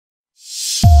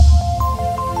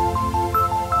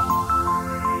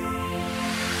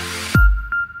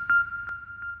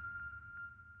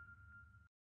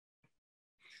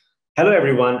Hello,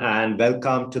 everyone, and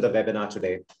welcome to the webinar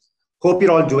today. Hope you're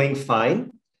all doing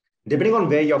fine. Depending on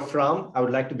where you're from, I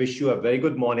would like to wish you a very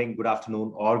good morning, good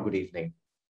afternoon, or good evening.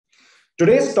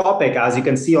 Today's topic, as you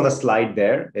can see on the slide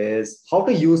there, is how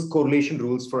to use correlation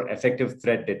rules for effective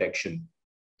threat detection.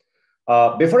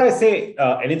 Before I say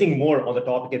anything more on the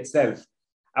topic itself,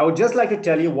 I would just like to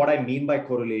tell you what I mean by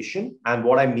correlation and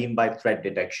what I mean by threat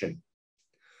detection.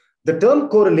 The term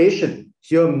correlation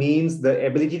here means the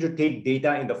ability to take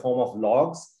data in the form of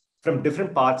logs from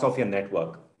different parts of your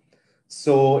network.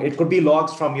 So it could be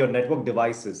logs from your network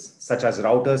devices, such as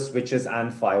routers, switches,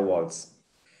 and firewalls.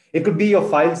 It could be your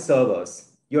file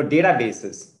servers, your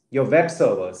databases, your web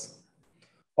servers,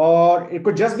 or it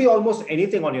could just be almost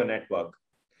anything on your network.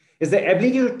 It's the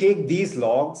ability to take these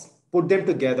logs, put them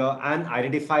together, and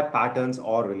identify patterns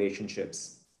or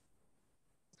relationships.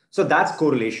 So that's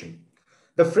correlation.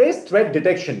 The phrase threat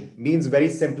detection means very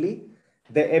simply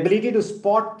the ability to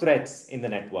spot threats in the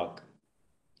network.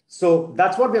 So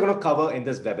that's what we're going to cover in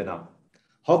this webinar.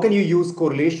 How can you use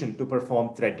correlation to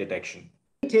perform threat detection?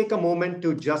 Let me take a moment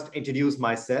to just introduce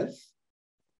myself.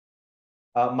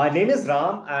 My name is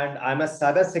Ram, and I'm a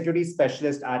cybersecurity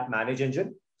specialist at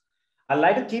ManageEngine. I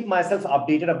like to keep myself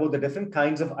updated about the different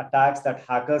kinds of attacks that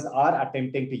hackers are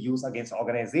attempting to use against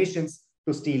organizations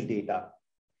to steal data.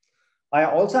 I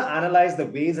also analyze the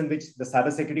ways in which the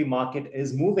cybersecurity market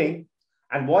is moving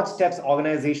and what steps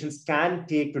organizations can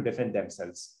take to defend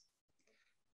themselves.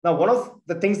 Now, one of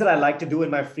the things that I like to do in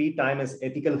my free time is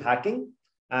ethical hacking.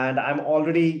 And I'm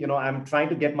already, I'm trying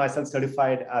to get myself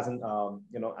certified as an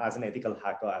ethical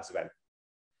hacker as well.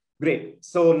 Great.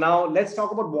 So now let's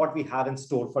talk about what we have in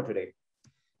store for today.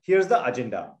 Here's the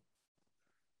agenda.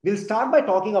 We'll start by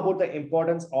talking about the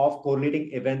importance of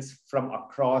correlating events from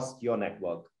across your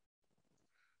network.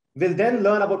 We'll then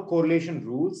learn about correlation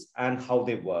rules and how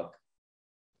they work.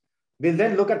 We'll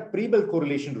then look at pre-built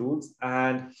correlation rules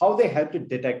and how they help to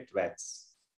detect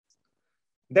threats.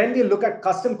 Then we'll look at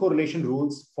custom correlation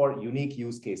rules for unique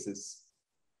use cases.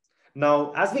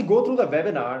 Now, as we go through the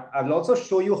webinar, I will also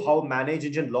show you how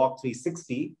ManageEngine Log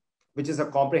 360, which is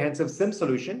a comprehensive SIEM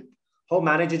solution, how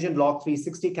ManageEngine Log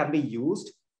 360 can be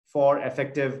used for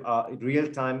effective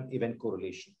real-time event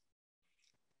correlation.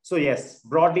 So yes,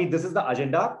 broadly, this is the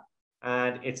agenda,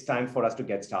 and it's time for us to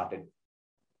get started.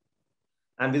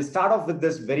 And we'll start off with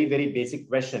this very, very basic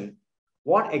question.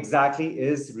 What exactly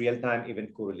is real-time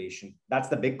event correlation? That's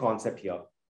the big concept here.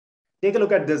 Take a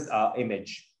look at this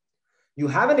image. You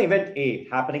have an event A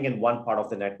happening in one part of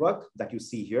the network that you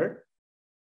see here.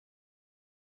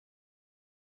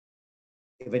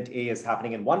 Event A is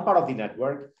happening in one part of the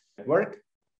network.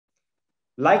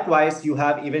 Likewise, you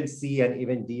have event C and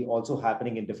event D also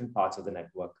happening in different parts of the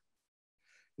network.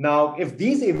 Now, if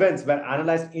these events were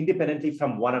analyzed independently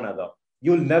from one another,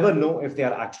 you'll never know if they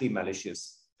are actually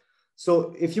malicious.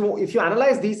 So if you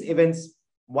analyze these events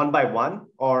one by one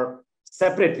or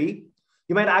separately,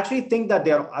 you might actually think that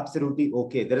they are absolutely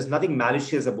okay. There is nothing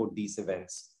malicious about these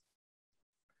events.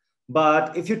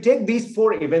 But if you take these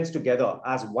four events together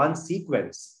as one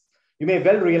sequence, you may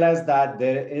well realize that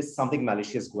there is something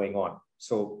malicious going on.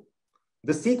 So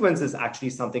the sequence is actually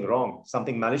something wrong,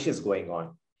 something malicious going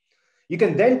on. You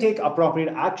can then take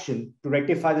appropriate action to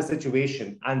rectify the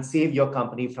situation and save your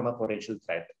company from a potential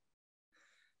threat.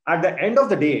 At the end of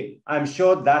the day, I'm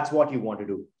sure that's what you want to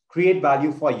do. Create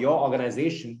value for your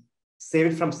organization, save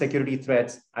it from security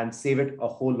threats, and save it a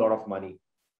whole lot of money.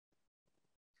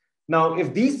 Now,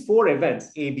 if these four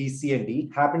events, A, B, C, and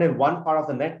D, happen in one part of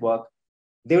the network,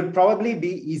 they would probably be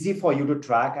easy for you to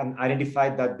track and identify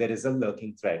that there is a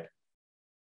lurking threat.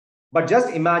 But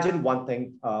just imagine one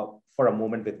thing for a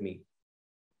moment with me.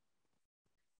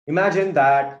 Imagine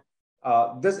that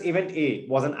this event A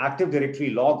was an Active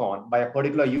Directory logon by a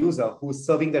particular user who's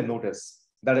serving their notice.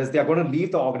 That is, they're going to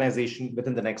leave the organization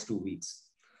within the next 2 weeks.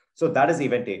 So that is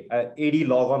event A, AD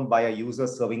logon by a user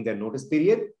serving their notice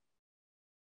period.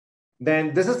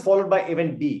 Then this is followed by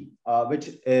event B,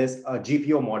 which is a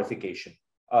GPO modification,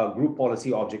 a group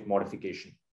policy object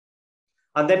modification.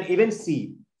 And then event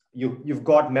C, you've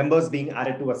got members being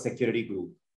added to a security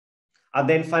group. And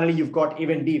then finally, you've got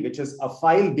event D, which is a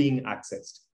file being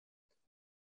accessed.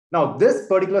 Now, this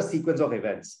particular sequence of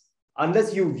events,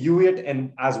 unless you view it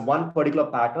as one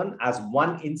particular pattern, as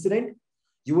one incident,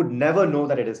 you would never know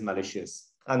that it is malicious.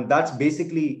 And that's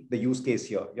basically the use case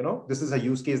here. This is a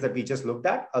use case that we just looked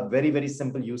at, a very, very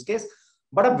simple use case,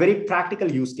 but a very practical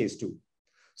use case too.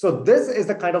 So this is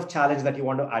the kind of challenge that you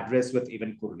want to address with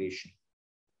event correlation.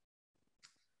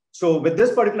 So with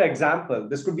this particular example,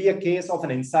 this could be a case of an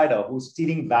insider who's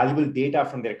stealing valuable data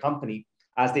from their company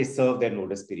as they serve their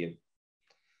notice period.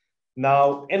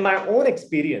 Now, in my own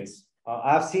experience,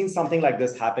 I've seen something like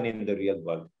this happen in the real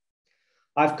world.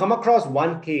 I've come across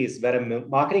one case where a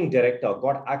marketing director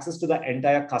got access to the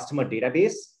entire customer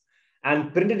database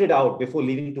and printed it out before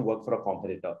leaving to work for a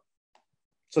competitor.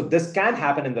 So this can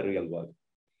happen in the real world.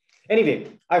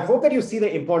 Anyway, I hope that you see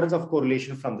the importance of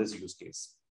correlation from this use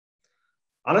case.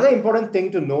 Another important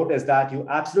thing to note is that you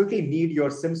absolutely need your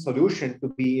SIEM solution to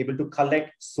be able to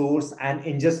collect, source, and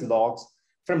ingest logs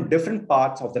from different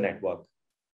parts of the network.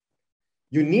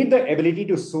 You need the ability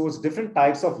to source different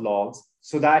types of logs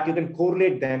so that you can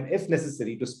correlate them if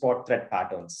necessary to spot threat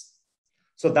patterns.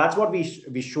 So that's what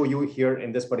we show you here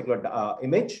in this particular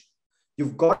image.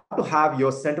 You've got to have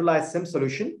your centralized SIEM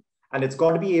solution, and it's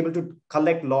got to be able to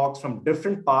collect logs from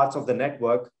different parts of the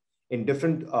network in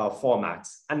different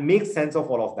formats and make sense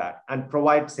of all of that and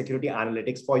provide security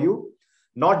analytics for you.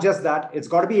 Not just that, it's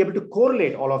got to be able to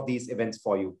correlate all of these events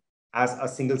for you as a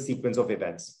single sequence of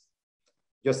events.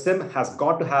 Your SIEM has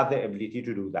got to have the ability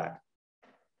to do that.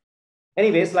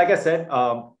 Anyways, like I said,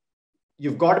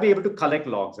 you've got to be able to collect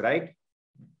logs, right?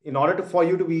 In order for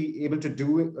you to be able to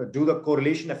do the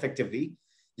correlation effectively,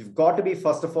 you've got to be,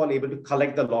 first of all, able to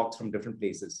collect the logs from different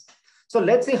places. So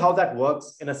let's see how that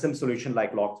works in a SIEM solution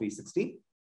like Log360.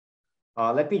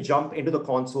 Let me jump into the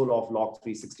console of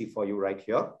Log360 for you right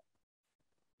here.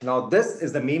 Now, this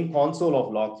is the main console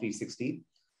of Log360.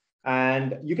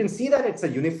 And you can see that it's a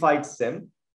unified SIEM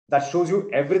that shows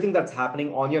you everything that's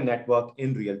happening on your network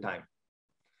in real time.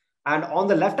 And on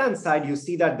the left-hand side, you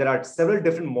see that there are several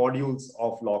different modules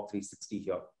of Log360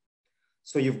 here.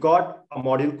 So you've got a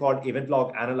module called Event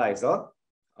Log Analyzer,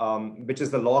 which is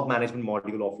the log management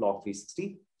module of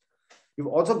Log360. You've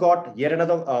also got yet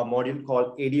another module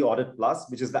called AD Audit Plus,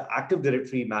 which is the Active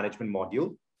Directory Management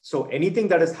module. So anything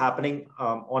that is happening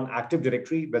on Active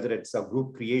Directory, whether it's a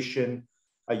group creation,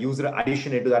 a user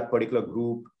addition into that particular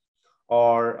group,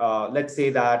 or let's say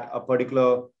that a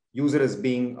particular user is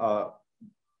being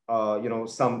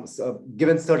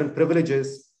given certain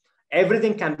privileges,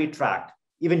 everything can be tracked.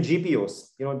 Even GPOs,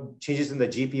 changes in the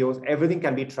GPOs, everything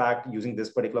can be tracked using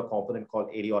this particular component called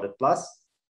AD Audit Plus.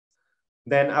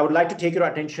 Then I would like to take your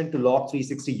attention to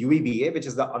Log360 UEBA, which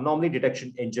is the anomaly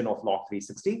detection engine of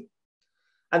Log360.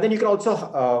 And then you can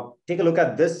also take a look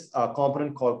at this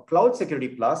component called Cloud Security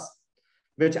Plus,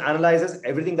 which analyzes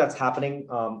everything that's happening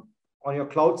on your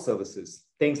cloud services,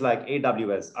 things like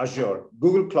AWS, Azure,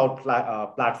 Google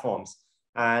Cloud platforms,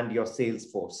 and your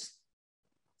Salesforce.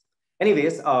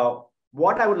 Anyways,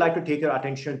 what I would like to take your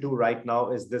attention to right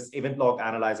now is this Event Log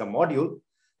Analyzer module.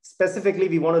 Specifically,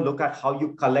 we want to look at how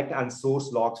you collect and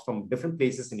source logs from different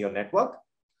places in your network.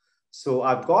 So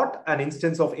I've got an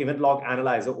instance of Event Log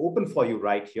Analyzer open for you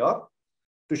right here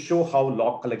to show how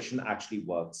log collection actually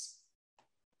works.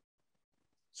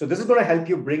 So this is going to help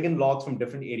you bring in logs from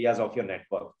different areas of your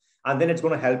network, and then it's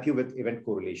going to help you with event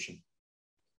correlation.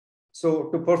 So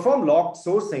to perform log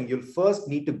sourcing, you'll first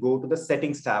need to go to the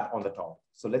settings tab on the top.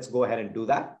 So let's go ahead and do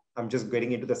that. I'm just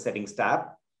getting into the settings tab.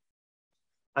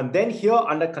 And then here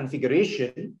under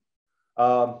configuration,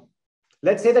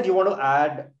 let's say that you want to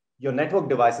add your network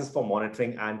devices for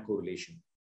monitoring and correlation.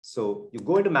 So you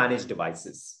go into manage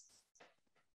devices.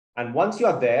 And once you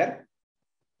are there,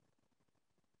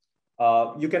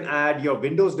 you can add your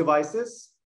Windows devices.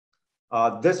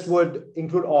 This would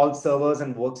include all servers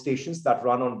and workstations that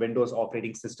run on Windows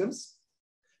operating systems.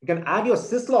 You can add your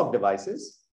syslog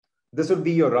devices. This would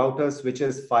be your routers,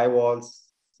 switches, firewalls,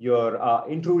 your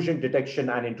intrusion detection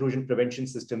and intrusion prevention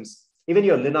systems, even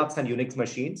your Linux and Unix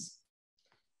machines.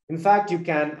 In fact, you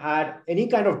can add any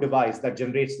kind of device that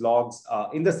generates logs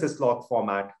in the syslog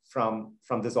format from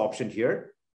this option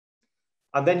here.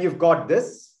 And then you've got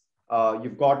this.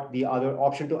 You've got the other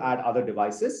option to add other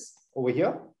devices over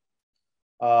here.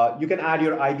 You can add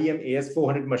your IBM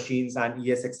AS400 machines and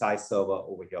ESXi server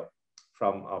over here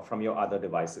from your other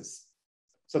devices.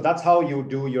 So that's how you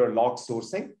do your log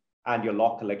sourcing and your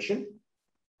log collection.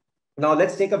 Now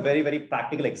let's take a very, very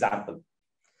practical example.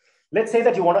 Let's say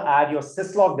that you want to add your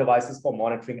syslog devices for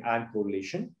monitoring and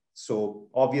correlation. So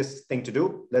obvious thing to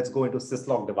do, let's go into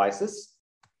syslog devices.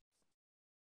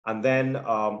 And then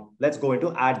let's go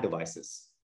into add devices.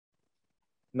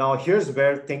 Now here's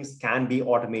where things can be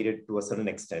automated to a certain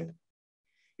extent.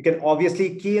 You can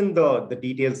obviously key in the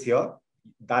details here.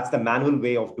 That's the manual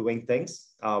way of doing things,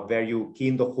 where you key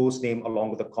in the host name along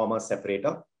with the comma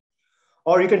separator.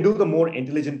 Or you can do the more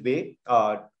intelligent way.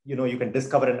 You can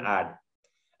discover and add.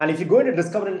 And if you go into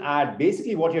discover and add,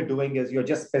 basically what you're doing is you're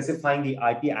just specifying the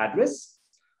IP address,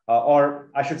 or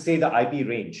I should say the IP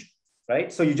range,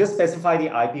 right? So you just specify the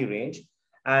IP range,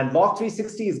 and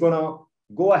Log360 is going to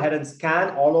go ahead and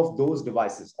scan all of those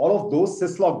devices, all of those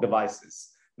syslog devices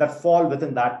that fall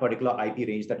within that particular IP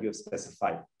range that you have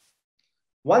specified.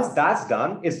 Once that's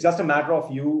done, it's just a matter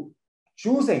of you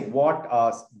choosing what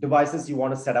devices you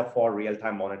want to set up for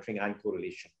real-time monitoring and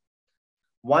correlation.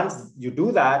 Once you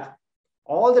do that,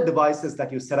 all the devices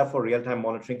that you set up for real-time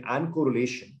monitoring and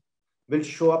correlation will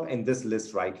show up in this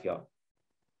list right here.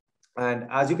 And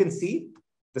as you can see,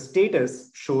 the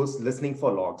status shows listening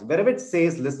for logs. Wherever it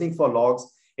says listening for logs,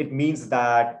 it means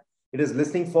that it is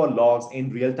listening for logs in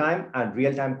real time, and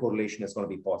real-time correlation is going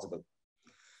to be possible.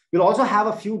 You'll also have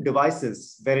a few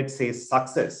devices where it says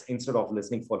success instead of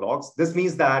listening for logs. This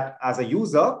means that as a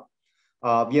user,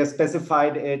 we have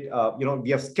specified it, we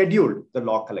have scheduled the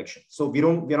log collection. So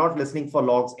we're not listening for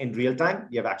logs in real time.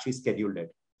 We have actually scheduled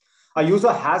it. A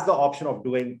user has the option of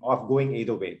going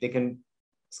either way. They can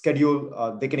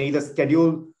schedule, they can either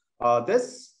schedule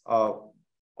this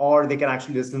or they can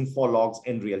actually listen for logs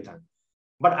in real time.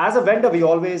 But as a vendor, we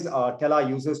always tell our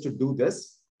users to do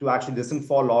this, to actually listen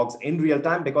for logs in real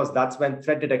time, because that's when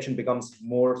threat detection becomes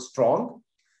more strong.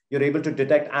 You're able to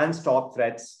detect and stop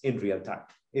threats in real time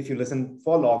if you listen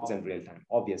for logs in real time,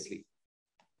 obviously.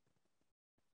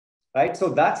 Right? So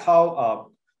that's how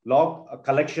log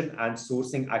collection and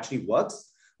sourcing actually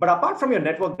works. But apart from your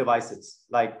network devices,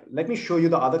 like let me show you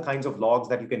the other kinds of logs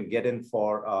that you can get in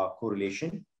for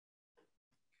correlation.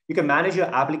 You can manage your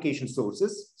application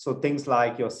sources. So things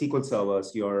like your SQL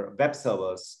servers, your web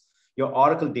servers, your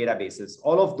Oracle databases,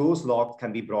 all of those logs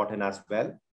can be brought in as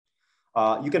well.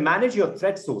 You can manage your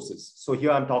threat sources. So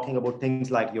here I'm talking about things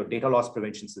like your data loss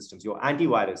prevention systems, your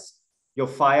antivirus, your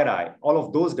FireEye, all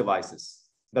of those devices.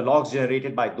 The logs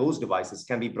generated by those devices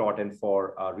can be brought in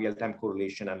for real-time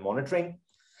correlation and monitoring.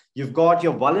 You've got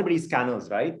your vulnerability scanners,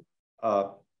 right?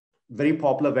 Very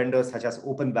popular vendors such as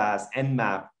OpenBAS,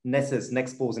 Nmap, Nessus,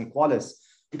 Nexpose, and Qualys.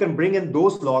 You can bring in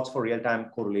those logs for real-time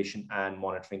correlation and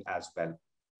monitoring as well.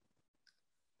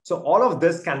 So all of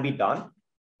this can be done,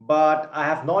 but I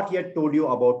have not yet told you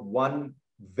about one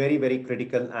very, very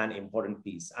critical and important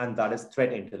piece, and that is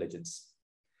threat intelligence.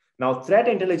 Now, threat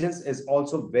intelligence is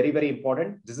also very, very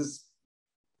important. This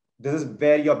is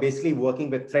where you're basically working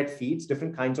with threat feeds,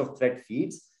 different kinds of threat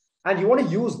feeds, and you want to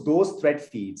use those threat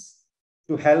feeds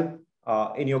to help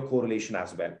in your correlation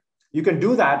as well. You can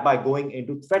do that by going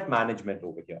into threat management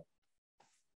over here.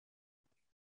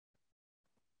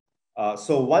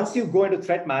 So once you go into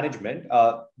threat management,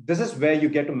 this is where you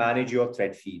get to manage your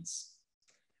threat feeds.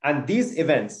 And these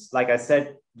events, like I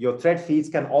said, your threat feeds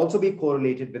can also be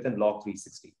correlated within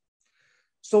Log360.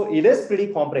 So it is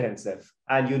pretty comprehensive,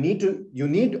 and you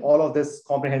need all of this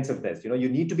comprehensiveness. You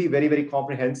need to be very, very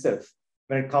comprehensive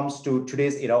when it comes to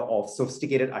today's era of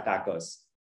sophisticated attackers.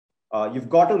 You've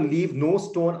got to leave no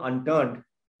stone unturned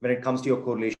when it comes to your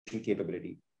correlation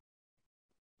capability.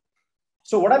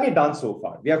 So what have we done so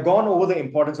far? We have gone over the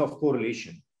importance of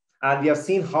correlation, and we have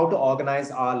seen how to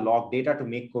organize our log data to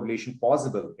make correlation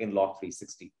possible in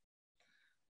Log360.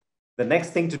 The next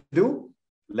thing to do,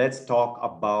 let's talk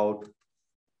about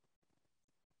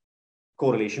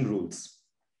correlation rules.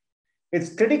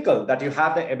 It's critical that you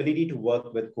have the ability to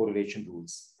work with correlation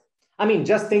rules. I mean,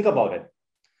 just think about it.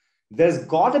 There's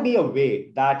got to be a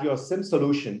way that your SIEM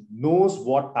solution knows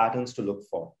what patterns to look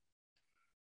for.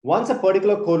 Once a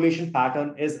particular correlation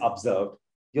pattern is observed,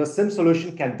 your SIEM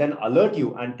solution can then alert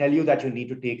you and tell you that you need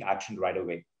to take action right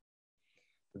away.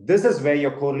 This is where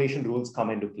your correlation rules come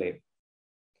into play.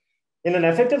 In an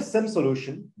effective SIEM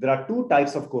solution, there are two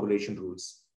types of correlation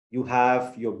rules. You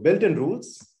have your built-in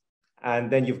rules, and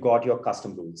then you've got your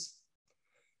custom rules.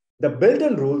 The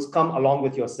built-in rules come along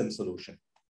with your SIEM solution.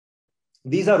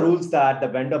 These are rules that the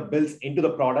vendor builds into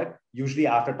the product, usually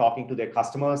after talking to their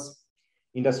customers,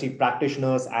 industry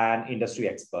practitioners, and industry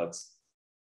experts.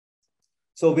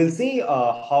 So we'll see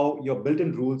how your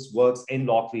built-in rules works in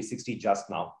Log360 just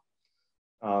now,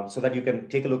 so that you can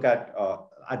take a look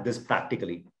at this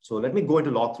practically. So let me go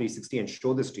into Log360 and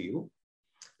show this to you.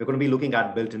 We're going to be looking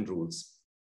at built-in rules.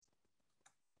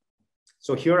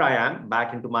 So here I am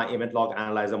back into my event log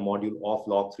analyzer module of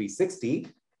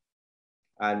Log360,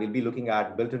 and we'll be looking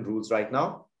at built-in rules right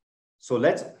now. So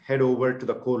let's head over to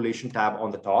the correlation tab on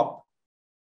the top.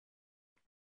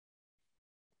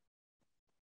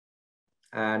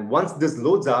 And once this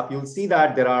loads up, you'll see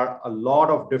that there are a lot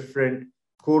of different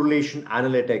correlation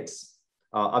analytics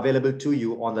available to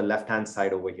you on the left-hand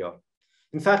side over here.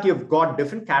 In fact, you've got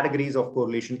different categories of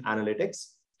correlation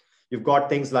analytics. You've got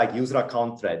things like user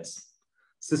account threats,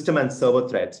 system and server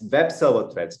threats, web server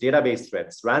threats, database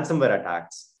threats, ransomware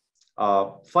attacks,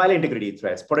 file integrity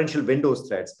threats, potential Windows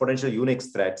threats, potential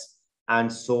Unix threats,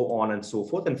 and so on and so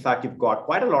forth. In fact, you've got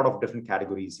quite a lot of different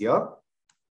categories here.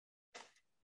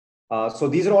 So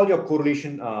these are all your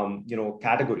correlation,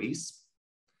 categories.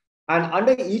 And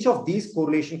under each of these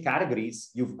correlation categories,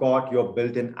 you've got your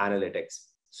built-in analytics.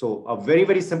 So a very,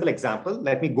 very simple example.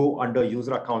 Let me go under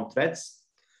user account threats.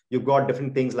 You've got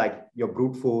different things like your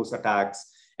brute force attacks,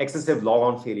 excessive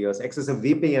logon failures, excessive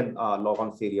VPN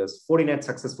logon failures, Fortinet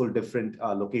successful different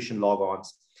location logons,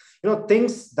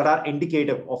 things that are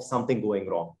indicative of something going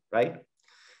wrong, right?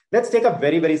 Let's take a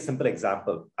very, very simple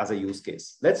example as a use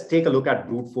case. Let's take a look at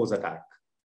brute force attack,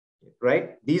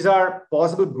 right? These are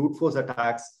possible brute force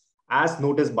attacks as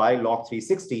noticed by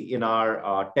Log360 in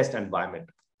our test environment.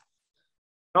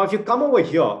 Now, if you come over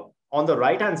here on the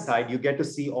right-hand side, you get to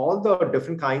see all the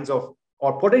different kinds of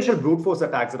or potential brute force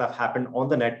attacks that have happened on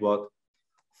the network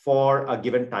for a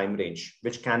given time range,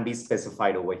 which can be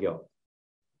specified over here.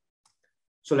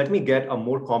 So let me get a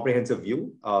more comprehensive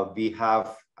view. We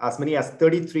have as many as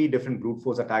 33 different brute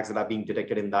force attacks that are being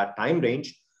detected in that time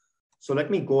range. So let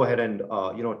me go ahead and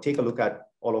take a look at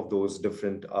all of those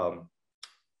different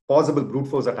possible brute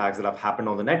force attacks that have happened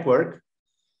on the network.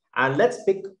 And let's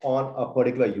pick on a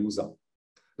particular user.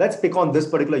 Let's pick on this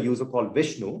particular user called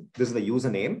Vishnu. This is the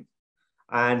username.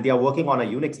 And they are working on a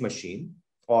Unix machine,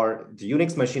 or the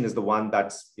Unix machine is the one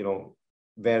that's,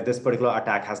 where this particular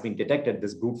attack has been detected,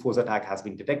 this brute force attack has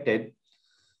been detected.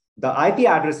 The IP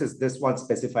address is this one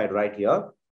specified right here,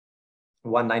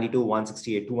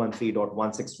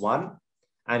 192.168.213.161,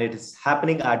 and it is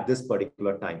happening at this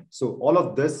particular time. So all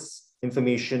of this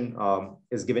information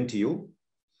is given to you.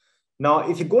 Now,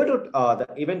 if you go to the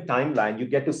event timeline, you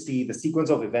get to see the sequence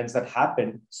of events that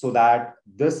happened so that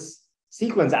this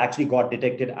sequence actually got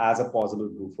detected as a possible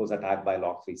brute force attack by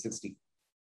Log360.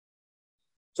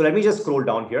 So let me just scroll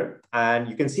down here, and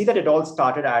you can see that it all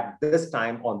started at this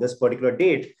time on this particular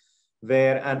date,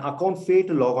 where an account failed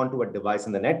to log on to a device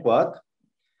in the network.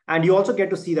 And you also get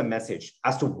to see the message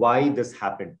as to why this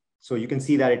happened. So you can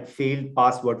see that it failed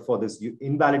password for this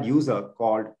invalid user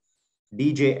called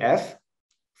DJF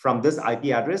from this IP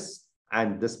address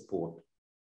and this port,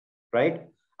 right?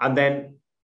 And then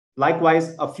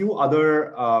likewise, a few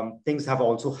other things have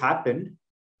also happened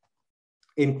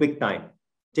in quick time.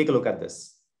 Take a look at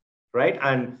this, right?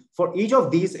 And for each of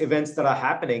these events that are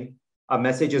happening, a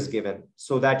message is given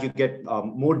so that you get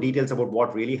more details about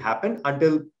what really happened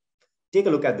until, take a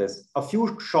look at this. A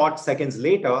few short seconds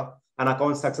later, an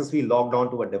account successfully logged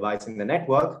on to a device in the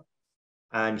network.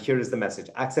 And here is the message: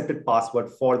 accepted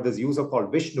password for this user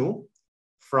called Vishnu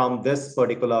from this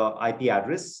particular IP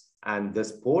address and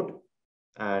this port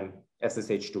and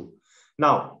SSH2.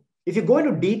 Now, if you go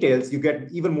into details, you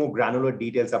get even more granular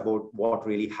details about what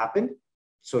really happened.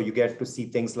 So you get to see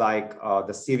things like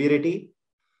the severity,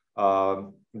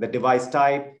 the device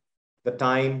type, the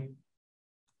time,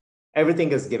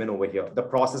 everything is given over here, the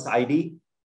process ID.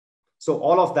 So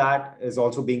all of that is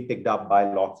also being picked up by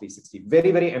Log360. Very,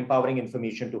 very empowering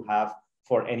information to have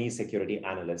for any security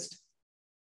analyst,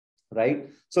 right?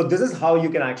 So this is how you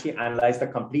can actually analyze the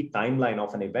complete timeline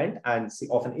of an event and see,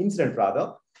 of an incident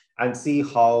rather, and see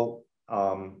how,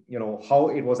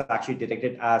 how it was actually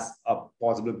detected as a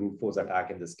possible brute force attack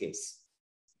in this case.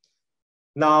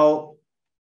 Now,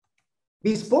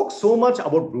 we spoke so much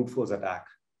about brute force attack.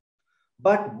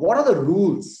 But what are the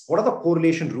rules? What are the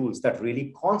correlation rules that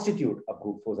really constitute a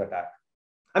brute force attack?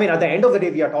 I mean, at the end of the day,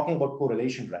 we are talking about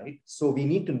correlation, right? So we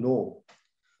need to know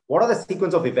what are the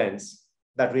sequence of events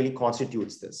that really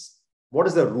constitutes this? What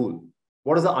is the rule?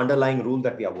 What is the underlying rule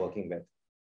that we are working with?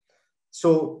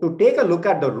 So to take a look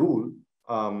at the rule,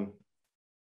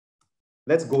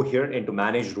 let's go here into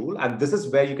manage rule. And this is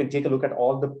where you can take a look at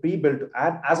all the pre-built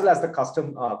and as well as the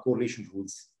custom correlation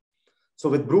rules. So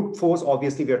with brute force,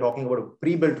 obviously, we are talking about a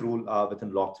pre-built rule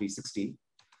within Log360.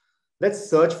 Let's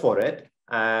search for it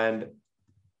and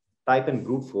type in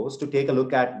brute force to take a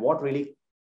look at what really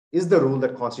is the rule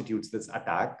that constitutes this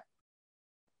attack.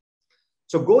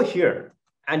 So go here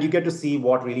and you get to see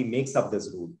what really makes up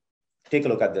this rule. Take a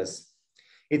look at this.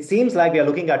 It seems like we are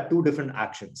looking at two different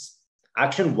actions.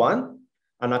 Action one,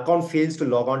 an account fails to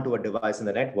log on to a device in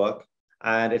the network,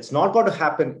 and it's not going to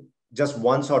happen just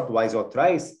once or twice or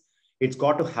thrice. It's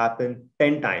got to happen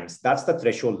 10 times. That's the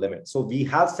threshold limit. So we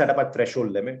have set up a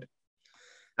threshold limit.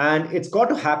 And it's got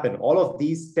to happen. All of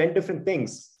these 10 different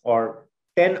things or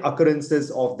 10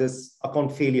 occurrences of this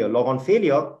account failure, logon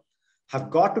failure, have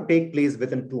got to take place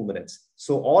within 2 minutes.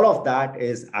 So all of that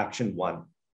is action one.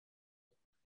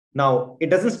 Now, it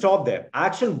doesn't stop there.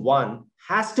 Action one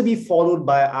has to be followed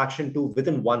by action two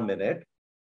within 1 minute.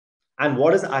 And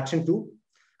what is action two?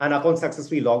 An account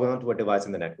successfully logged on to a device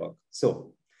in the network.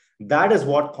 So that is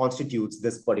what constitutes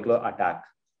this particular attack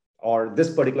or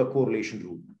this particular correlation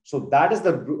rule. So that is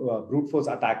the brute force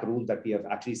attack rule that we have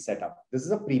actually set up. This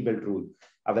is a pre-built rule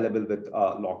available with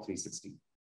Log 360.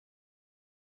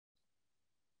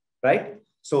 Right?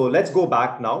 So let's go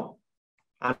back now.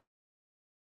 And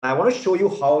I want to show you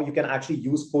how you can actually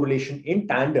use correlation in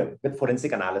tandem with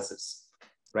forensic analysis.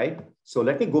 Right? So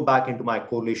let me go back into my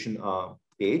correlation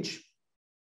page.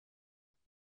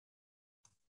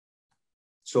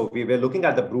 So we were looking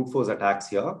at the brute force attacks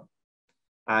here.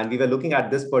 And we were looking at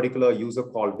this particular user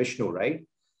called Vishnu, right?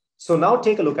 So now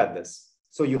take a look at this.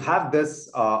 So you have this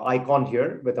icon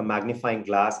here with a magnifying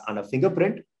glass and a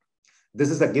fingerprint. This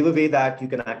is a giveaway that you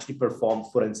can actually perform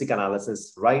forensic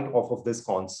analysis right off of this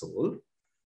console.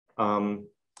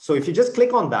 So if you just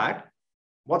click on that,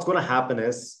 what's going to happen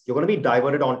is you're going to be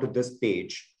diverted onto this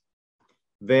page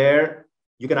where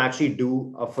you can actually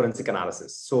do a forensic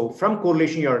analysis. So from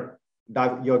correlation, you're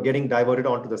getting diverted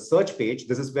onto the search page.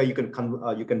 This is where you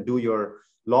can do your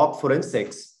log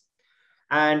forensics.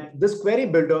 And this query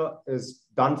builder is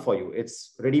done for you.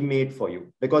 It's ready-made for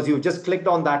you because you just clicked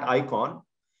on that icon.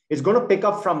 It's going to pick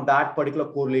up from that particular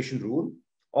correlation rule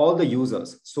all the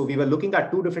users. So we were looking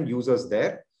at two different users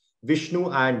there, Vishnu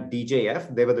and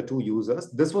DJF. They were the two users.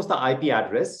 This was the IP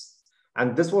address,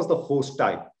 and this was the host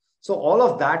type. So all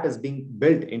of that is being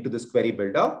built into this query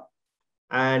builder.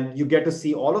 And you get to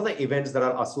see all of the events that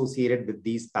are associated with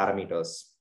these parameters.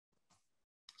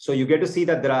 So you get to see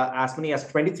that there are as many as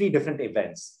 23 different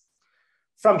events.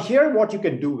 From here, what you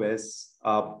can do is,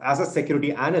 as a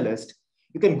security analyst,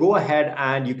 you can go ahead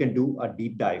and you can do a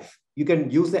deep dive. You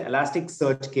can use the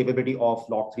Elasticsearch capability of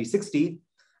Log 360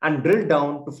 and drill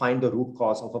down to find the root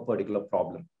cause of a particular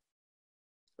problem,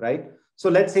 right? So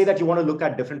let's say that you want to look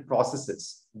at different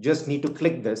processes. You just need to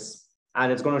click this,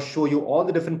 and it's going to show you all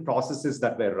the different processes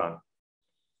that were run,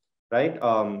 right?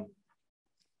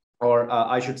 Or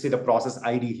I should say the process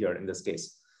ID here in this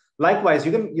case. Likewise,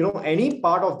 you can, any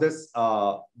part of this,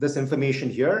 this information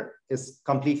here is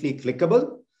completely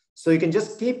clickable. So you can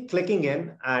just keep clicking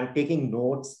in and taking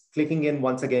notes, clicking in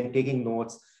once again, taking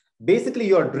notes. Basically,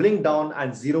 you're drilling down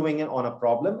and zeroing in on a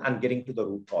problem and getting to the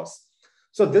root cause.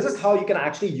 So this is how you can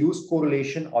actually use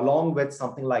correlation along with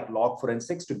something like log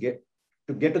forensics to get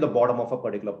to the bottom of a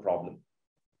particular problem.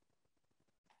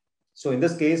 So in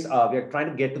this case, we are trying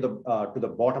to get to the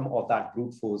bottom of that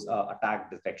brute force attack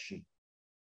detection,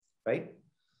 right?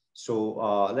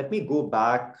 So let me go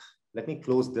back. Let me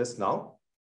close this now.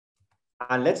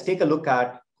 And let's take a look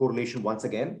at correlation once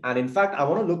again. And in fact, I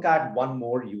want to look at one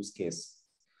more use case.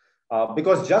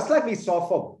 Because just like we saw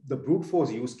for the brute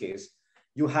force use case,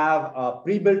 you have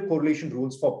pre-built correlation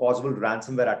rules for possible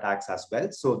ransomware attacks as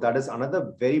well. So that is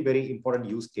another very, very important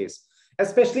use case,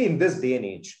 especially in this day and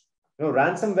age.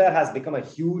 Ransomware has become a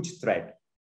huge threat.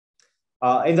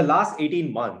 In the last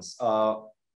 18 months, there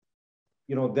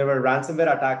were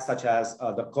ransomware attacks such as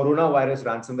the coronavirus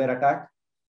ransomware attack,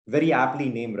 very aptly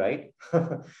named, right?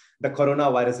 The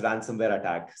coronavirus ransomware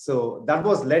attack. So that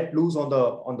was let loose on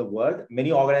the world.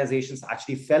 Many organizations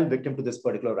actually fell victim to this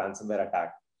particular ransomware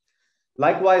attack.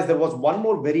 Likewise, there was one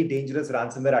more very dangerous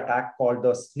ransomware attack called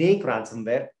the snake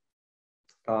ransomware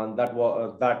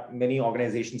that many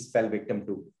organizations fell victim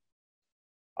to.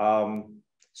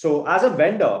 So as a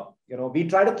vendor, we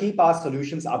try to keep our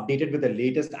solutions updated with the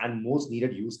latest and most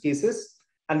needed use cases,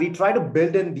 and we try to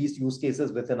build in these use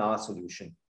cases within our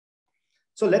solution.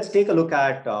 So let's take a look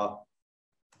at a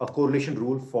correlation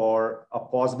rule for a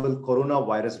possible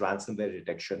coronavirus ransomware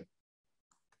detection.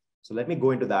 So let me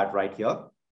go into that right here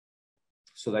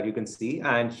so that you can see.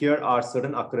 And here are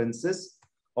certain occurrences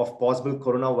of possible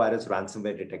coronavirus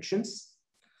ransomware detections.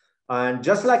 And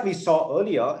just like we saw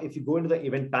earlier, if you go into the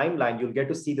event timeline, you'll get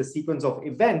to see the sequence of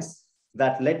events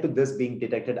that led to this being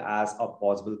detected as a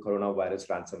possible coronavirus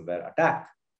ransomware attack.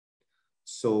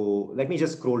 So let me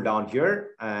just scroll down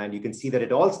here, and you can see that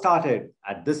it all started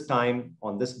at this time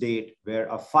on this date where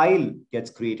a file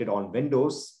gets created on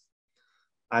Windows,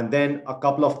 and then a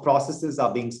couple of processes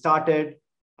are being started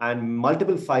and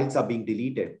multiple files are being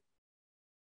deleted.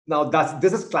 Now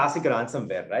this is classic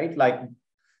ransomware, right? Like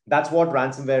that's what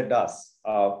ransomware does.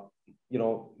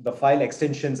 The file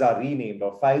extensions are renamed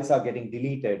or files are getting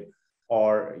deleted,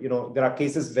 or there are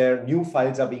cases where new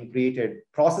files are being created,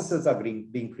 processes are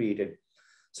being created.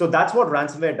 So that's what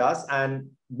ransomware does. And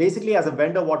basically as a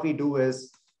vendor, what we do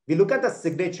is we look at the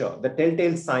signature, the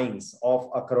telltale signs of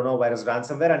a coronavirus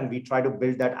ransomware, and we try to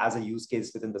build that as a use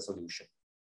case within the solution.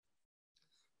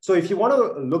 So if you want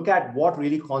to look at what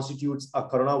really constitutes a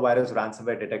coronavirus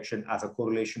ransomware detection as a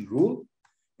correlation rule,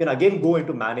 you can again go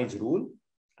into manage rule,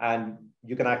 and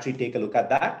you can actually take a look at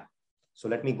that. So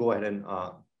let me go ahead and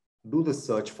do the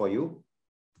search for you.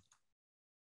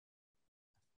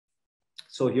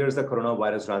 So here's the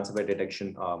coronavirus ransomware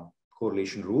detection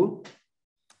correlation rule.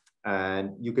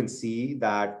 And you can see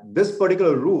that this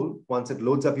particular rule, once it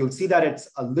loads up, you'll see that it's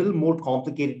a little more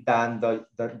complicated than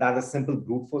the simple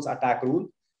brute force attack rule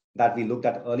that we looked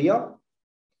at earlier.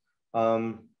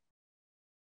 So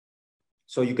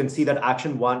you can see that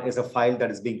action 1 is a file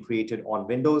that is being created on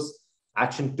Windows.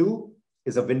 Action 2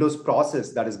 is a Windows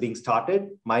process that is being started.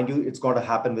 Mind you, it's going to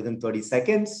happen within 30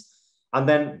 seconds. And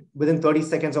then within 30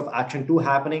 seconds of action 2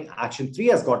 happening, action 3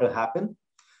 has got to happen,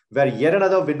 where yet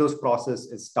another Windows process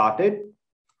is started.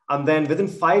 And then within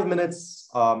 5 minutes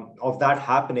of that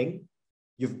happening,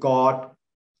 you've got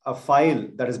a file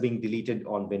that is being deleted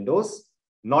on Windows,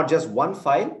 not just one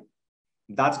file.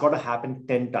 That's got to happen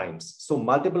 10 times. So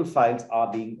multiple files are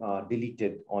being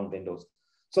deleted on Windows.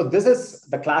 So this is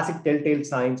the classic telltale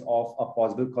signs of a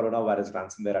possible coronavirus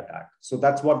ransomware attack. So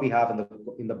that's what we have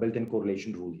in the built-in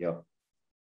correlation rule here.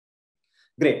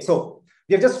 Great. So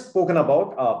we have just spoken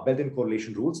about built-in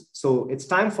correlation rules. So it's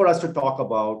time for us to talk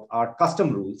about our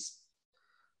custom rules.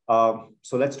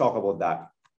 So let's talk about that.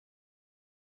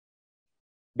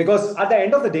 Because at the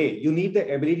end of the day, you need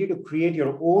the ability to create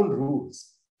your own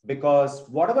rules, because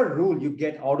whatever rule you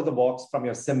get out of the box from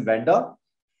your SIEM vendor,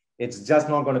 it's just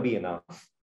not going to be enough.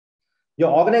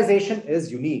 Your organization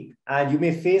is unique, and you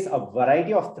may face a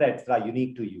variety of threats that are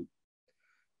unique to you.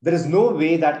 There is no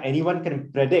way that anyone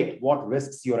can predict what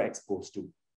risks you're exposed to.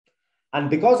 And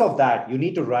because of that, you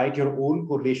need to write your own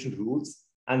correlation rules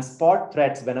and spot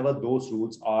threats whenever those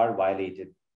rules are violated.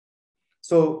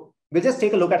 So we'll just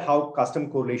take a look at how custom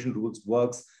correlation rules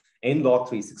works in Log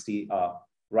 360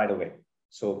 right away.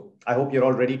 So I hope you're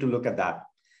all ready to look at that.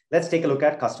 Let's take a look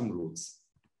at custom rules.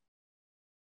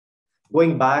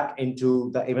 Going back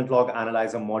into the event log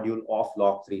analyzer module of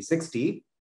Log 360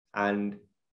 and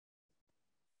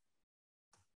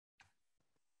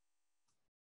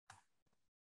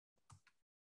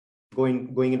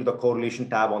going into the correlation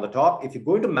tab on the top, if you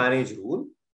go into manage rule,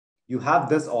 you have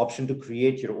this option to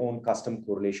create your own custom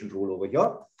correlation rule over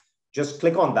here. Just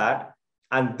click on that.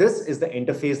 And this is the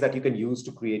interface that you can use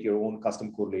to create your own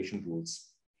custom correlation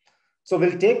rules. So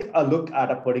we'll take a look at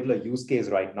a particular use case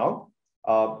right now.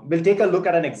 We'll take a look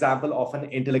at an example of an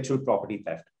intellectual property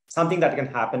theft, something that can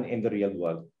happen in the real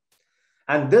world.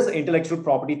 And this intellectual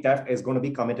property theft is going to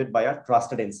be committed by a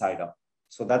trusted insider.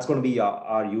 So that's going to be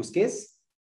our use case.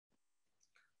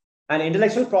 An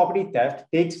intellectual property theft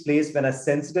takes place when a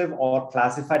sensitive or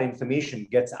classified information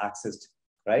gets accessed,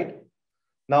 right?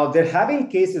 Now, there have been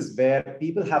cases where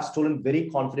people have stolen very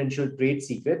confidential trade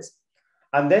secrets,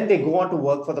 and then they go on to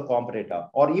work for the competitor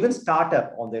or even start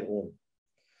up on their own.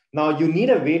 Now, you need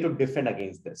a way to defend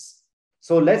against this.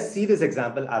 So let's see this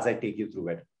example as I take you through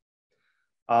it.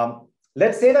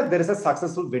 Let's say that there is a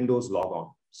successful Windows logon.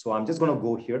 So I'm just going to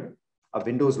go here, a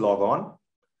Windows logon.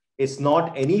 It's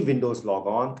not any Windows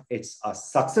logon, it's a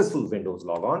successful Windows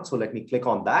logon. So let me click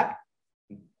on that.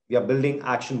 We are building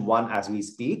action 1 as we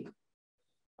speak.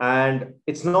 And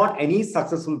it's not any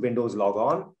successful Windows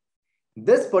logon.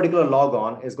 This particular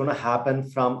logon is going to happen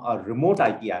from a remote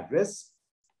IP address.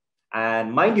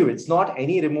 And mind you, it's not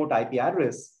any remote IP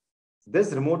address.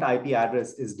 This remote IP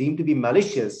address is deemed to be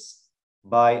malicious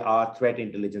by our threat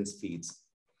intelligence feeds.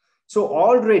 So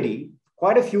already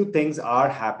quite a few things are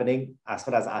happening as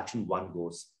far as action 1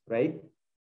 goes, right?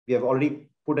 We have already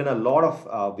put in a lot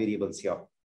of variables here.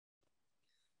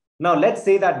 Now, let's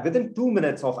say that within 2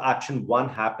 minutes of action 1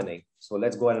 happening, so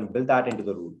let's go ahead and build that into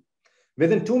the rule.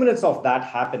 Within 2 minutes of that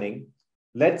happening,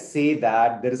 let's say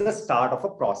that there is a start of a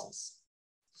process.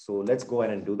 So let's go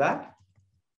ahead and do that.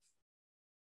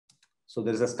 So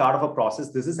there's a start of a process.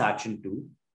 This is action 2.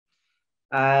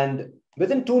 And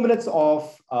within 2 minutes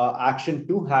of action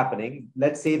 2 happening,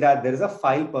 let's say that there is a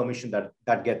file permission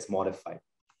that gets modified.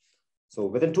 So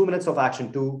within 2 minutes of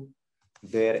action 2,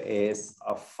 there is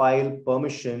a file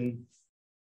permission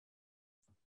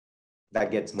that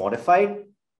gets modified.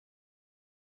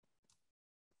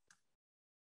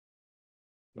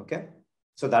 Okay,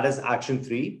 so that is action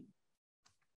 3.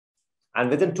 And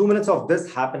within 2 minutes of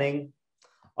this happening,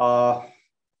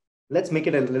 let's make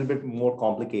it a little bit more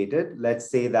complicated. Let's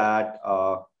say that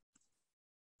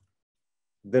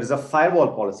there's a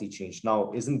firewall policy change.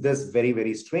 Now, isn't this very,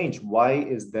 very strange? Why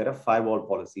is there a firewall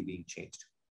policy being changed?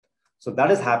 So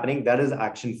that is happening. That is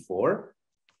action 4.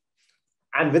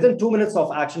 And within 2 minutes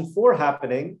of action 4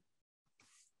 happening,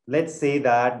 let's say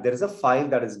that there is a file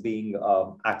that is being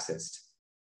accessed.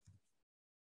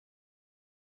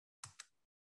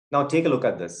 Now take a look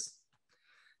at this.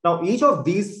 Now, each of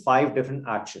these 5 different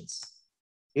actions,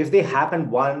 if they happen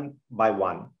one by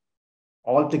one,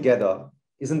 all together,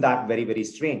 isn't that very, very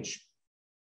strange?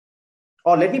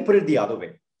 Or let me put it the other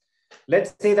way.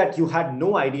 Let's say that you had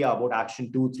no idea about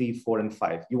action 2, 3, 4, and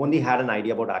 5. You only had an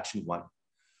idea about action 1.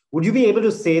 Would you be able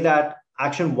to say that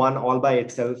action 1 all by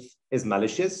itself is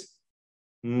malicious?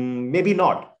 Maybe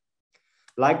not.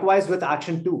 Likewise with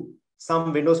action 2,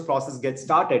 some Windows process gets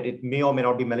started. It may or may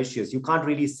not be malicious. You can't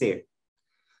really say.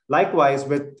 Likewise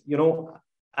with,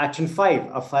 action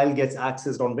 5, a file gets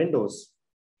accessed on Windows.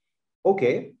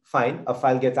 Okay, fine. A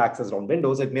file gets accessed on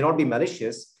Windows. It may not be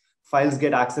malicious. Files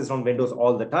get accessed on Windows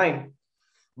all the time.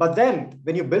 But then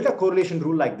when you build a correlation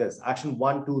rule like this, action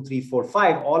 1, 2, 3, 4,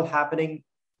 5, all happening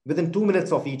within 2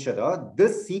 minutes of each other,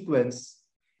 this sequence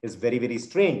is very, very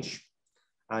strange.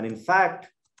 And in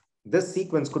fact, this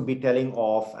sequence could be telling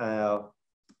of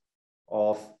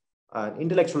an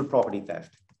intellectual property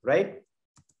theft, right?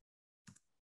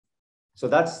 So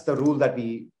that's the rule that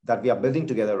we are building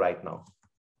together right now.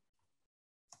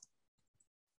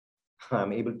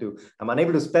 I'm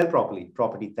unable to spell properly,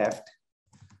 property theft.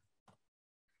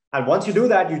 And once you do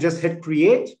that, you just hit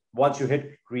create. Once you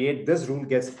hit create, this rule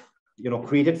gets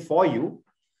created for you.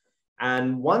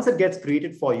 And once it gets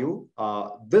created for you,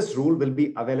 this rule will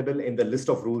be available in the list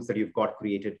of rules that you've got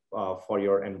created for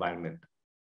your environment.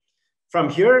 From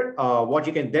here, what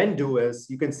you can then do is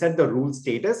you can set the rule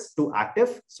status to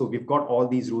active. So we've got all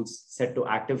these rules set to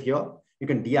active here. You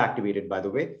can deactivate it, by the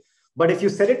way. But if you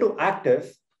set it to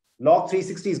active,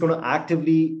 Log360 is going to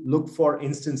actively look for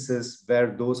instances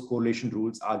where those correlation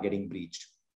rules are getting breached.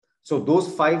 So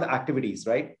those 5 activities,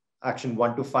 right? Action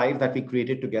 1 to 5 that we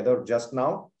created together just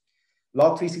now,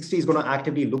 Log360 is going to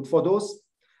actively look for those.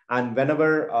 And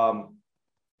whenever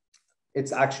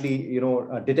it's actually,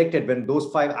 detected, when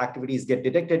those 5 activities get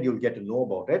detected, you'll get to know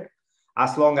about it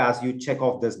as long as you check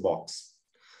off this box.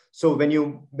 So when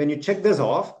you check this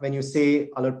off, when you say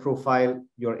alert profile,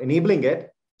 you're enabling it,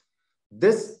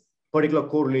 this particular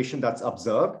correlation that's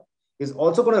observed is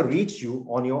also going to reach you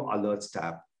on your alerts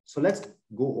tab. So let's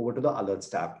go over to the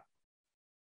alerts tab.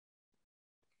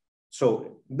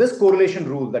 So this correlation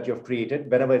rule that you've created,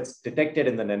 whenever it's detected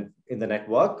in the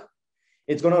network,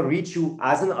 it's going to reach you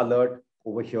as an alert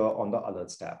over here on the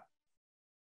alerts tab.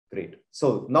 Great.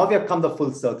 So now we have come the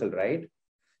full circle, right?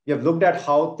 We have looked at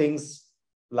how things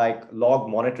like log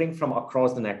monitoring from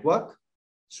across the network.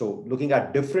 So looking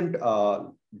at different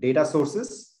data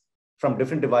sources from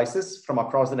different devices from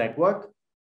across the network,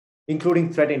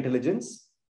 including threat intelligence.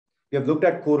 We have looked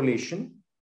at correlation,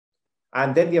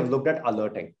 and then we have looked at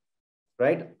alerting,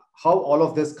 right? How all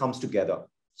of this comes together.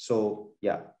 So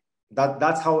yeah,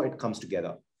 that's how it comes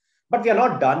together. But we are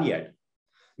not done yet,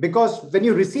 because when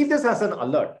you receive this as an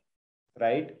alert,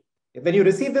 right? When you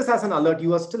receive this as an alert,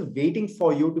 you are still waiting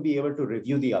for you to be able to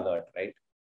review the alert, right?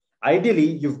 Ideally,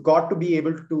 you've got to be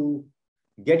able to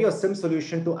get your SIEM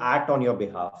solution to act on your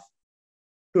behalf,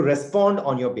 to respond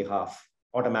on your behalf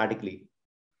automatically,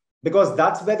 because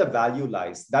that's where the value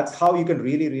lies. That's how you can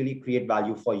really, really create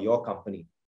value for your company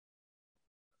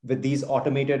with these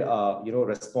automated,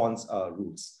 response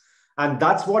rules. And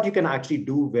that's what you can actually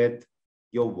do with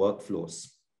your workflows.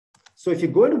 So if you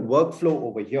go into workflow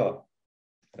over here,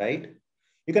 right,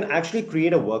 you can actually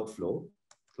create a workflow.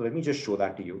 So let me just show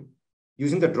that to you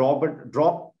using the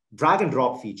drag and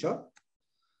drop feature.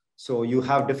 So you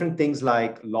have different things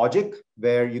like logic,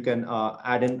 where you can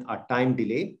add in a time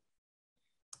delay.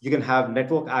 You can have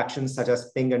network actions such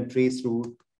as ping and trace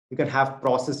route. You can have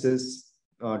processes,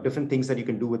 different things that you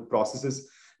can do with processes.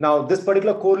 Now, this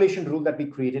particular correlation rule that we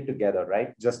created together,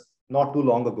 right, just not too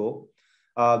long ago,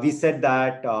 we said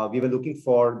that we were looking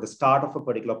for the start of a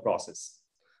particular process.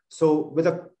 So with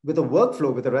a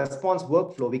workflow, with a response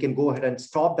workflow, we can go ahead and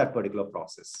stop that particular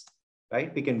process.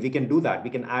 Right? We can do that. We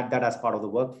can add that as part of the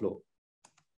workflow.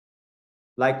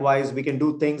 Likewise, we can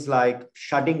do things like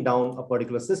shutting down a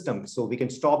particular system. So we can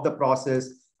stop the process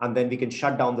and then we can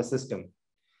shut down the system.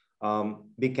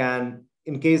 We can,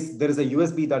 in case there is a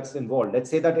USB that's involved, let's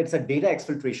say that it's a data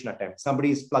exfiltration attempt.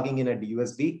 Somebody is plugging in a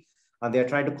USB and they're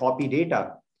trying to copy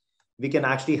data. We can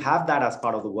actually have that as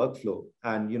part of the workflow.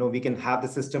 And we can have the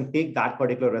system take that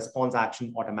particular response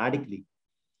action automatically.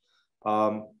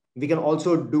 We can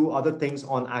also do other things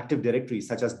on Active Directory,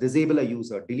 such as disable a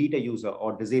user, delete a user,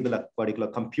 or disable a particular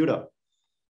computer.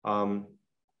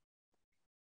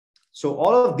 So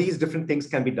all of these different things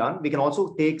can be done. We can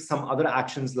also take some other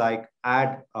actions like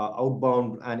add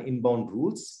outbound and inbound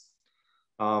rules.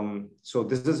 So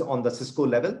this is on the Cisco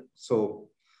level. So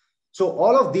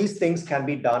all of these things can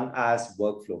be done as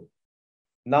workflow.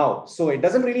 Now, so it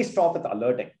doesn't really stop with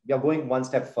alerting. We are going one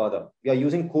step further. We are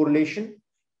using correlation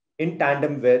in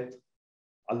tandem with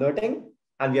alerting,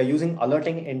 and we are using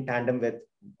alerting in tandem with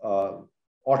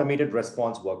automated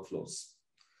response workflows.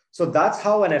 So that's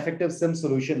how an effective SIEM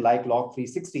solution like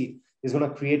Log360 is going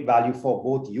to create value for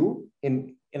both you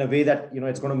in a way that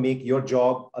it's going to make your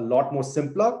job a lot more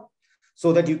simpler,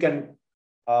 so that you can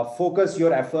focus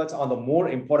your efforts on the more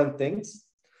important things,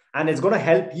 and it's going to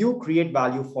help you create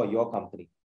value for your company.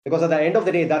 Because at the end of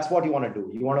the day, that's what you want to do.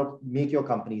 You want to make your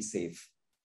company safe,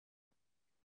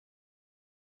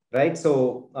 right?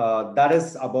 So that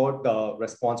is about the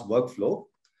response workflow.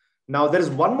 Now, there is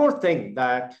one more thing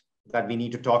that we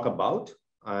need to talk about,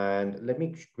 and let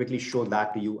me quickly show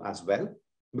that to you as well,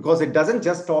 because it doesn't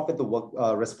just stop at the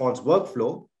response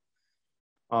workflow.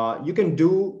 You can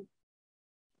do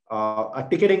a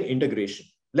ticketing integration.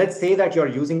 Let's say that you're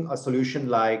using a solution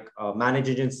like Managed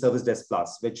Agent Service Desk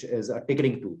Plus, which is a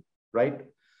ticketing tool, right?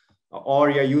 Or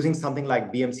you're using something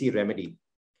like BMC Remedy,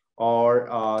 or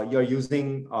you're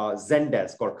using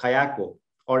Zendesk or Kayako,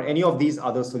 or any of these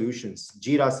other solutions,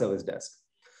 Jira Service Desk.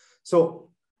 So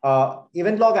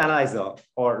Event Log Analyzer,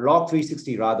 or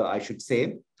Log360 rather, I should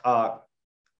say,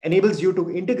 enables you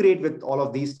to integrate with all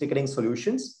of these ticketing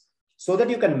solutions so that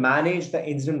you can manage the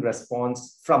incident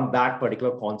response from that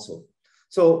particular console.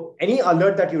 So any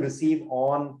alert that you receive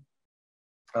on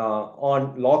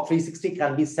Log360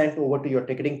 can be sent over to your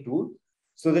ticketing tool,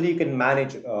 so that you can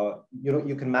manage,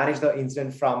 you can manage the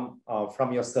incident from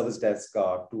your service desk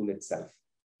tool itself.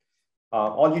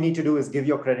 All you need to do is give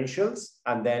your credentials,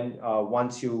 and then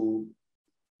once you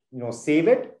save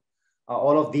it,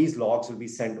 all of these logs will be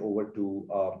sent over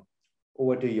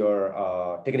to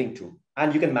your ticketing tool,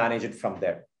 and you can manage it from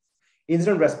there.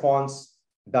 Incident response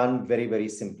done very, very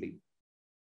simply,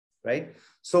 right?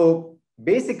 So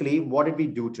basically, what did we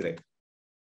do today?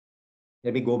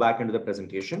 Let me go back into the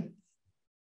presentation.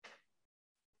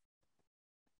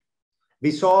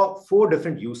 We saw 4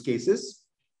 different use cases.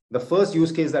 The first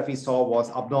use case that we saw was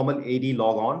abnormal AD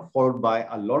logon, followed by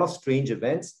a lot of strange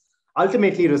events,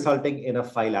 ultimately resulting in a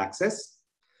file access.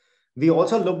 We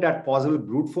also looked at possible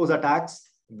brute force attacks,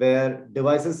 where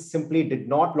devices simply did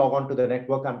not log on to the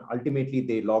network, and ultimately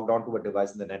they logged on to a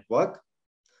device in the network.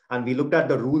 And we looked at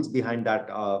the rules behind that,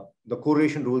 the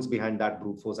correlation rules behind that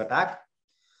brute force attack.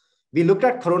 We looked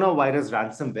at coronavirus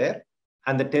ransomware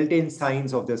and the telltale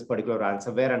signs of this particular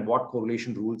ransomware, and what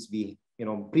correlation rules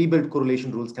pre-built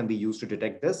correlation rules can be used to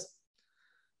detect this.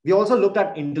 We also looked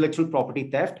at intellectual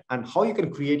property theft and how you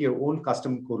can create your own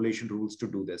custom correlation rules to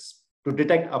do this, to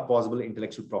detect a possible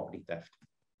intellectual property theft.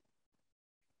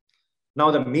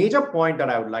 Now, the major point that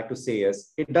I would like to say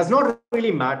is, it does not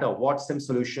really matter what SIEM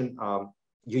solution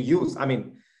you use. I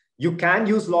mean, you can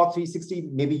use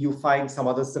Log360. Maybe you find some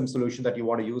other SIEM solution that you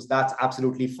want to use. That's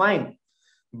absolutely fine.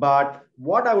 But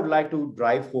what I would like to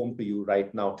drive home to you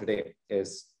right now today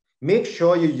is, make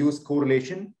sure you use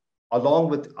correlation along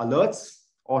with alerts,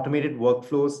 automated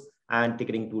workflows, and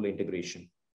ticketing tool integration.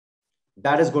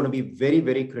 That is going to be very,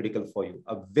 very critical for you.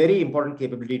 A very important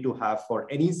capability to have for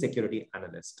any security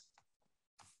analyst.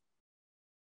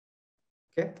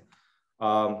 Okay.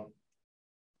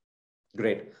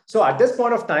 Great. So at this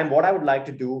point of time, what I would like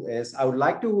to do is, I would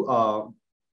like to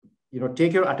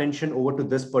take your attention over to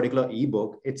this particular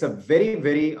ebook. It's a very,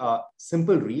 very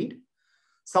simple read.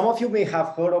 Some of you may have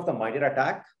heard of the MITRE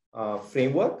ATT&CK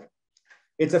framework.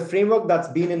 It's a framework that's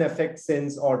been in effect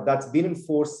since, or that's been in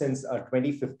force since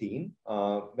 2015,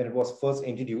 when it was first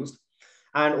introduced.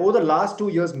 And over the last 2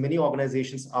 years, many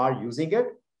organizations are using it.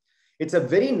 It's a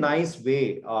very nice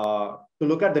way to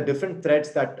look at the different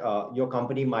threats that your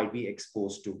company might be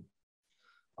exposed to.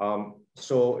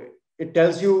 So it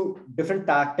tells you different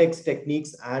tactics,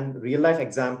 techniques, and real-life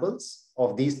examples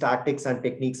of these tactics and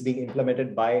techniques being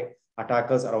implemented by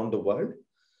attackers around the world.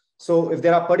 So if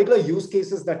there are particular use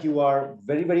cases that you are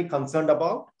very, very concerned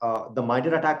about, the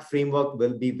MITRE ATT&CK framework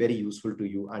will be very useful to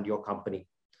you and your company.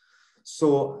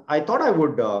 So I thought I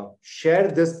would share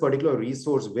this particular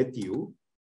resource with you.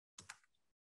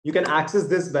 You can access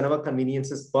this whenever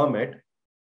conveniences permit.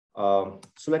 So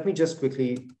let me just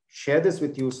quickly share this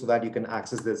with you so that you can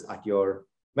access this at your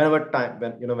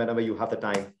whenever you have the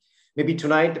time. Maybe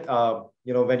tonight,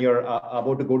 when you're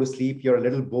about to go to sleep, you're a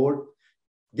little bored.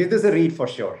 Give this a read for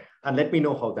sure, and let me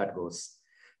know how that goes.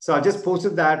 So I just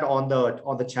posted that on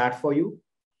the chat for you.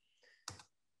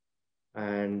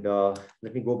 And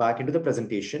let me go back into the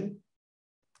presentation.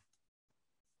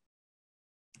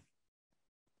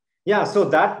 Yeah, so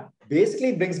that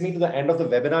basically brings me to the end of the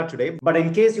webinar today. But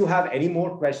in case you have any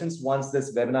more questions once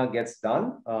this webinar gets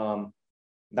done,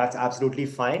 that's absolutely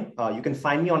fine. You can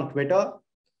find me on Twitter.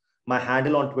 My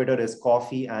handle on Twitter is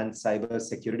coffee and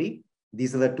cybersecurity.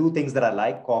 These are the 2 things that I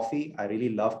like. Coffee, I really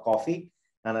love coffee,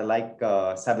 and I like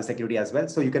cybersecurity as well.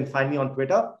 So you can find me on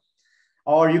Twitter.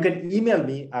 or you can email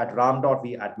me at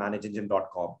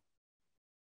ram.v@manageengine.com.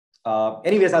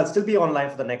 Anyways, I'll still be online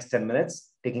for the next 10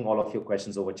 minutes, taking all of your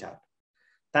questions over chat.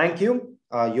 Thank you.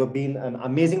 You've been an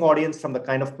amazing audience from the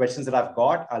kind of questions that I've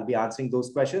got. I'll be answering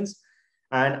those questions.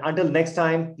 And until next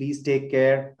time, please take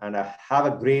care and have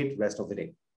a great rest of the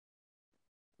day.